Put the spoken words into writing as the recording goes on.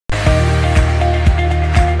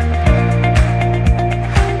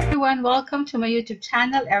everyone! Welcome to my YouTube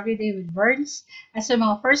channel, Everyday with Bernz. As sa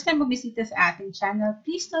mga first time bumisita sa ating channel,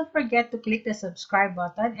 please don't forget to click the subscribe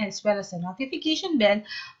button as well as the notification bell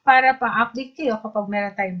para pa-update kayo kapag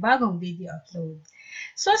meron tayong bagong video upload.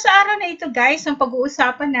 So sa araw na ito guys, ang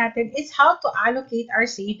pag-uusapan natin is how to allocate our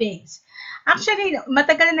savings. Actually,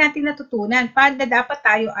 matagal na natin natutunan paano dapat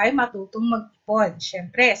tayo ay matutong mag-ipon.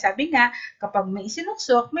 Siyempre, sabi nga, kapag may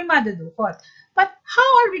isinuksok, may madudukot. But how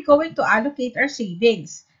are we going to allocate our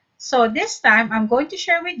savings? So this time, I'm going to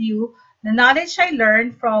share with you the knowledge I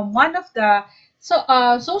learned from one of the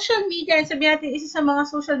social media, and sabi natin isa sa mga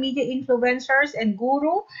social media influencers and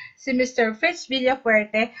guru, si Mr. Fritz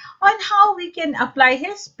Villafuerte, on how we can apply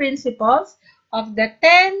his principles of the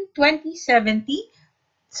 10-20-70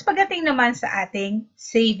 pagdating naman sa ating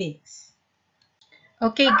savings.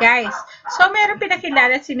 Okay guys, so meron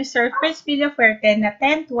pinakilala si Mr. Bernz Collao na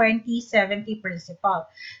 10-20-70 principle.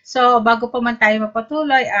 So bago pa man tayo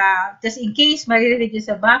mapatuloy, just in case maririnig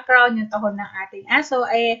sa background yung tahon ng ating aso,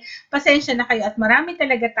 pasensya na kayo at marami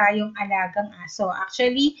talaga tayong alagang aso.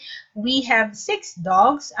 Actually, we have 6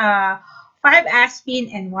 dogs, 5 Aspin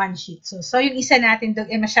and 1 Shih Tzu. So, yung isa natin dog,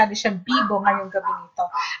 masyado siyang bibo ngayong gabi nito.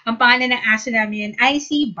 Ang pangalan ng aso namin ay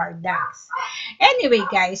si Bardax. Anyway,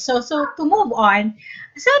 guys, so to move on,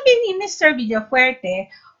 sabi ni Mr. Villafuerte,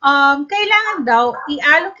 kailangan daw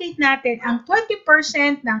i-allocate natin ang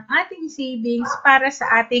 20% ng ating savings para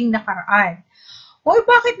sa ating nakaraan. Hoy,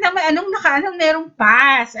 bakit naman? Anong merong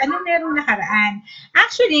past? Anong merong nakaraan?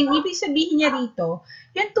 Actually, ang ibig sabihin niya rito,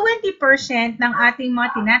 yung 20% ng ating mga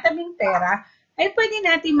tinatabing pera ay pwede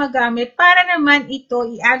natin magamit para naman ito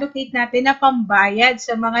i-allocate natin na pambayad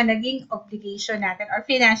sa mga naging obligation natin or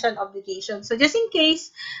financial obligation. So, just in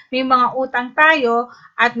case may mga utang tayo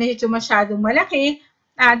at medyo masyadong malaki,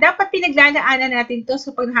 dapat pinaglalaanan natin to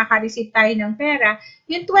so pag nakaka-receive tayo ng pera,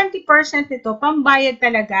 yung 20% nito pambayad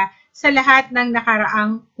talaga sa lahat ng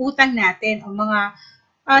nakaraang utang natin o mga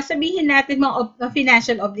sabihin natin mga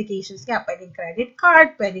financial obligations nga, pwedeng credit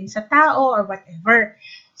card, pwedeng sa tao or whatever.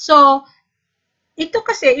 So, ito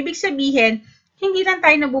kasi ibig sabihin, hindi lang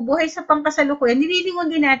tayo nabubuhay sa pangkasalukuyan, nililingon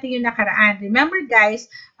din natin yung nakaraan. Remember guys,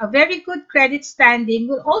 a very good credit standing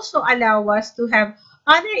will also allow us to have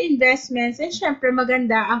other investments and syempre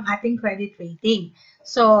maganda ang ating credit rating.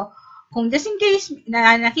 So, kung just in case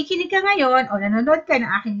na nakikinig ka ngayon o nanonood ka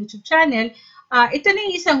ng aking YouTube channel, ito na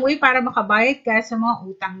yung isang way para makabayad ka sa mga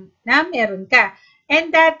utang na meron ka.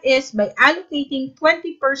 And that is by allocating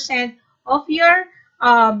 20% of your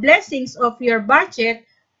blessings of your budget.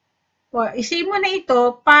 Isip mo na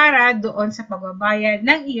ito para doon sa pagbabayad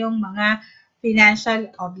ng iyong mga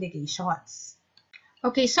financial obligations.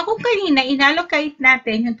 Okay, so kung kanina inallocate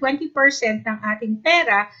natin yung 20% ng ating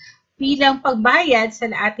pera bilang pagbayad sa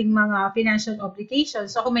ating mga financial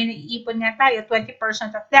obligations. So, kung may naiipon nga tayo, 20%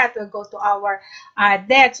 of that will go to our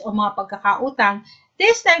debts o mga pagkakautang.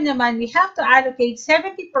 This time naman, we have to allocate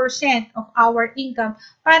 70% of our income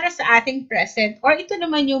para sa ating present or ito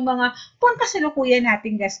naman yung mga pangkasalukuyan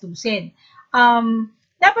nating gastusin.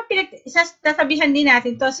 Dapat tatabihan din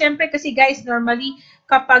natin to. Siyempre kasi guys, normally,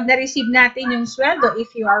 kapag na-receive natin yung sweldo,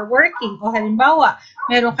 if you are working, o halimbawa,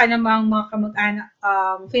 meron ka namang mga kamag-anak,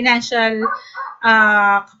 financial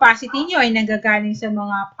capacity nyo ay nanggagaling sa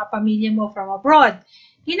mga kapamilya mo from abroad,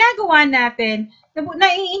 ginagawa natin,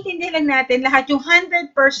 naiintindi lang natin lahat yung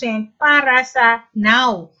 100% para sa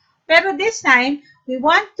now. Pero this time, we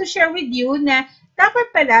want to share with you na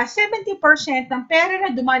dapat pala 70% ng pera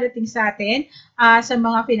na dumadating sa atin sa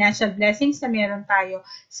mga financial blessings na meron tayo,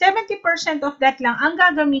 70% of that lang ang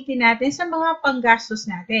gagamitin natin sa mga panggastos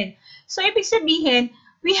natin. So, ibig sabihin,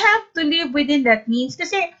 we have to live within that means.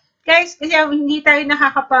 Kasi, guys, kasi hindi tayo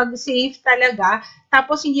nakakapag-save talaga,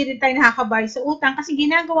 tapos hindi rin tayo nakakabayad sa utang kasi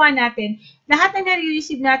ginagawa natin, lahat ng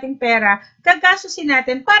nare-receive nating pera, gagastusin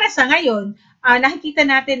natin para sa ngayon. Nakikita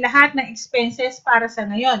natin lahat ng expenses para sa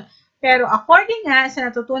ngayon. Pero according nga sa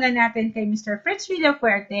natutunan natin kay Mr. Fritz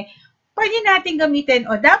Villafuerte, pwede natin gamitin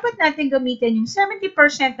o dapat natin gamitin yung 70%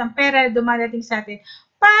 ng pera na dumadating sa atin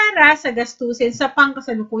para sa gastusin sa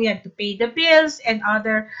pangkasalukuyan to pay the bills and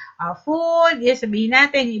other food. Yes, sabihin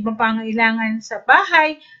natin, yung ibang pangailangan sa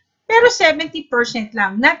bahay, pero 70%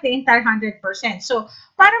 lang, not the entire 100%. So,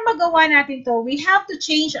 para magawa natin to, we have to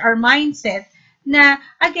change our mindset na,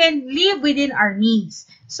 again, live within our means.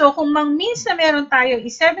 So, kung mang means na meron tayo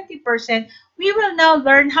is 70%, we will now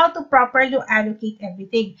learn how to properly allocate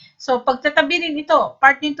everything. So, pagtatabi rin ito,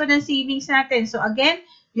 part nito ng savings natin. So, again,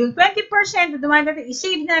 yung 20% na dumadating,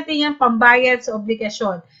 isave natin yung pambayad sa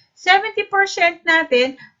obligasyon. 70%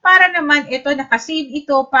 natin para naman ito, nakasave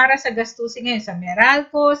ito para sa gastusin ngayon sa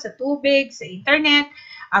Meralco, sa tubig, sa internet,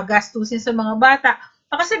 gastusin sa mga bata.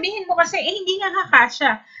 Baka sabihin mo kasi, hindi nga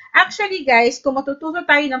kakasya. Actually guys, kung matututo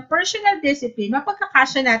tayo ng personal discipline,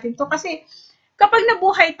 mapagkakasya natin to kasi kapag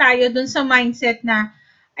nabuhay tayo dun sa mindset na,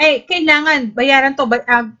 kailangan bayaran to,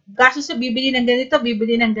 gastos sa bibili ng ganito,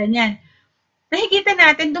 bibili ng ganyan. Nakikita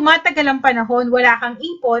natin, dumatagal ang panahon, wala kang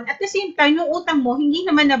ipon, at the same time, yung utang mo, hindi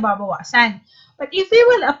naman nababawasan. But if we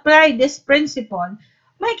will apply this principle,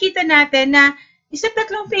 makikita natin na isa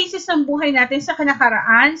tatlong phases ng buhay natin sa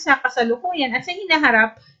kanakaraan, sa kasalukuyan, at sa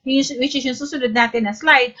hinaharap, which is yung susunod natin na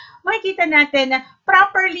slide, makikita natin na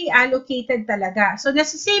properly allocated talaga. So,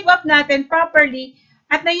 nasa-save up natin properly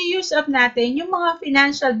at na-use up natin yung mga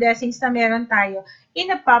financial blessings na meron tayo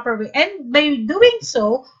in a proper way. And by doing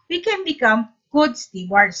so, we can become good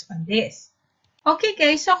stewards on this. Okay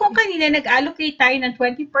guys, so kung kanina nag-allocate tayo ng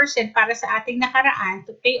 20% para sa ating nakaraan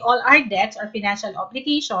to pay all our debts or financial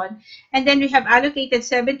obligation, and then we have allocated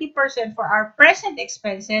 70% for our present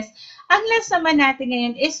expenses, ang last naman natin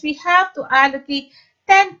ngayon is we have to allocate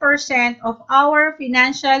 10% of our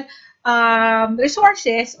financial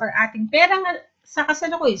resources or ating perang sa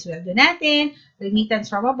kasalukuyan, sweldo natin, remittance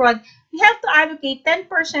from abroad, we have to allocate 10%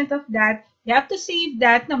 of that. You have to save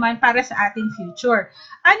that naman para sa ating future.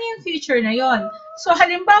 Ano yung future na yon? So,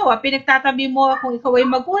 halimbawa, pinagtatabi mo, kung ikaw ay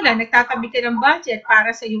magulang, nagtatabi ka ng budget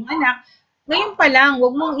para sa iyong anak, ngayon pa lang,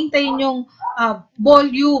 huwag mong intayin yung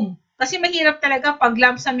volume. Kasi mahirap talaga pag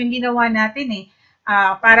lump sum yung ginawa natin eh.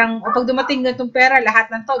 Parang, pag dumating na itong pera, lahat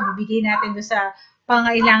ng to, bibigay natin doon sa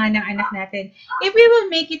pangailangan ng anak natin. If we will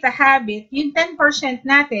make it a habit, yung 10%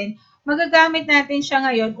 natin, magagamit natin siya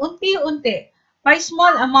ngayon, unti-unti. By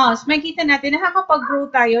small amounts, makikita natin nakakapag-grow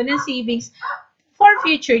tayo ng savings for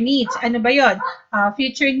future needs. Ano ba yun?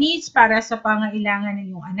 Future needs para sa pangailangan ng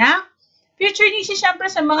iyong anak. Future needs is syempre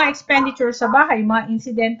sa mga expenditures sa bahay, mga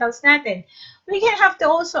incidentals natin. We can have to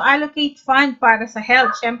also allocate fund para sa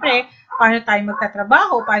health. Syempre, paano tayo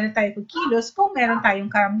magtatrabaho, paano tayo kukilos kung meron tayong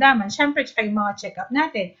karamdaman. Syempre, tsaka yung mga check-up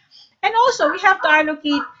natin. And also, we have to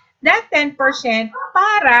allocate that 10%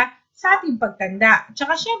 para sa ating pagtanda.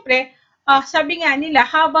 Tsaka syempre, sabi nga nila,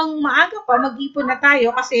 habang maaga pa, mag-ipon na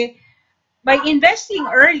tayo kasi by investing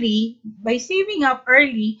early, by saving up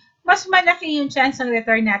early, mas malaki yung chance ng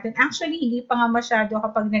return natin. Actually, hindi pa nga masyado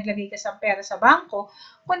kapag naglagay ka sa pera sa bangko,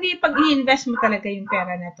 kundi pag i-invest mo talaga yung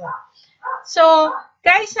pera na to. So,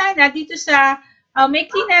 guys, sana dito sa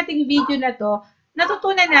maikli nating video na to,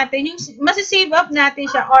 natutunan natin yung masasave up natin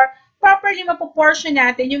siya or properly mapoportion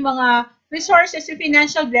natin yung mga resources, yung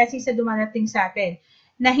financial blessings na dumarating sa atin.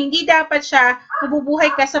 Na hindi dapat siya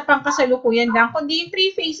mabubuhay ka sa pangkasalukuyan lang, kundi yung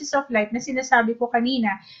 3 phases of life na sinasabi ko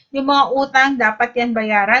kanina. Yung mga utang, dapat yan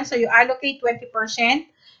bayaran. So, you allocate 20%.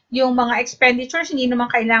 Yung mga expenditures, hindi naman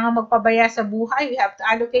kailangan magpabaya sa buhay. We have to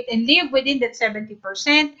allocate and live within that 70%.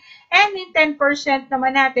 And in 10%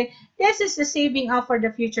 naman natin, this is the saving up for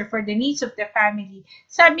the future, for the needs of the family.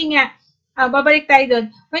 Sabi nga, babalik tayo doon.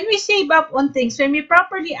 When we save up on things, when we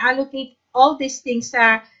properly allocate all these things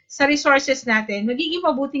sa resources natin, magiging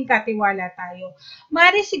mabuting katiwala tayo.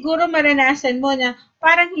 Mari siguro maranasan mo na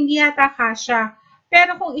parang hindi yata kasya.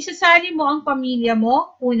 Pero kung isasali mo ang pamilya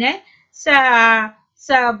mo, una,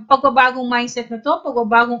 sa pagbabagong mindset na to,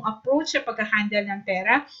 pagbabagong approach sa pag-handle ng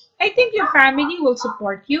pera, I think your family will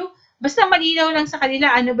support you. Basta malinaw lang sa kanila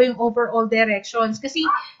ano ba yung overall directions. Kasi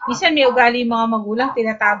minsan may ugali yung mga magulang,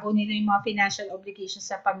 tinatago nila yung mga financial obligations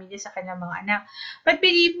sa pamilya sa kanilang mga anak. But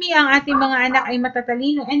believe me, ang ating mga anak ay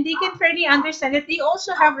matatalino and they can fairly understand that they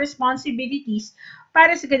also have responsibilities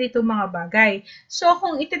para sa ganitong mga bagay. So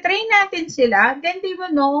kung ititrain natin sila, then they will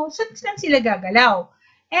know saan sila gagalaw.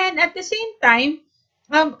 And at the same time,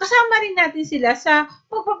 kasama rin natin sila sa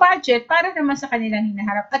pagbabudget para naman sa kanilang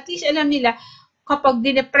hinaharap. At least alam nila, kapag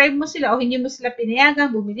dineprive mo sila o hindi mo sila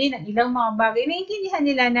pinayagan, bumili ng ilang mga bagay, naiintindihan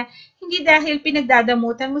nila na hindi dahil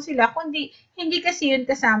pinagdadamutan mo sila, kundi hindi kasi yun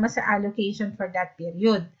kasama sa allocation for that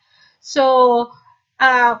period. So,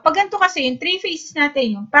 pag ganito kasi, yung 3 phases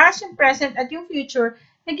natin, yung past, yung present, at yung future,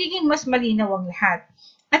 nagiging mas malinaw ang lahat.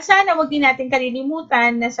 At sana wag din natin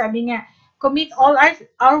kalilimutan na sabi nga, commit all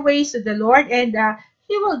our ways to the Lord and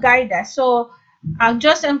He will guide us. So, ang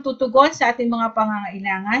Diyos ang tutugon sa ating mga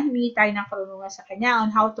pangangailangan. Humingi tayo ng karunungan sa Kanya on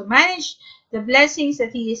how to manage the blessings that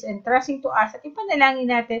He is entrusting to us at ipanalangin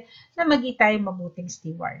natin na maging tayo mabuting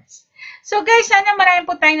stewards. So guys, sana marami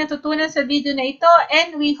po tayong natutunan sa video na ito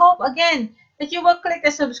and we hope again that you will click the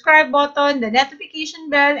subscribe button, the notification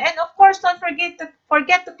bell, and of course, don't forget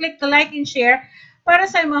to click the like and share para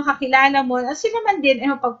sa mga kakilala mo at sila man din ay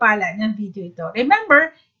mapagpala ng video ito.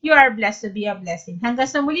 Remember, you are blessed to be a blessing. Hanggang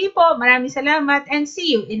sa muli po, maraming salamat and see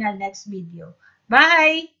you in our next video.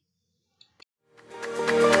 Bye!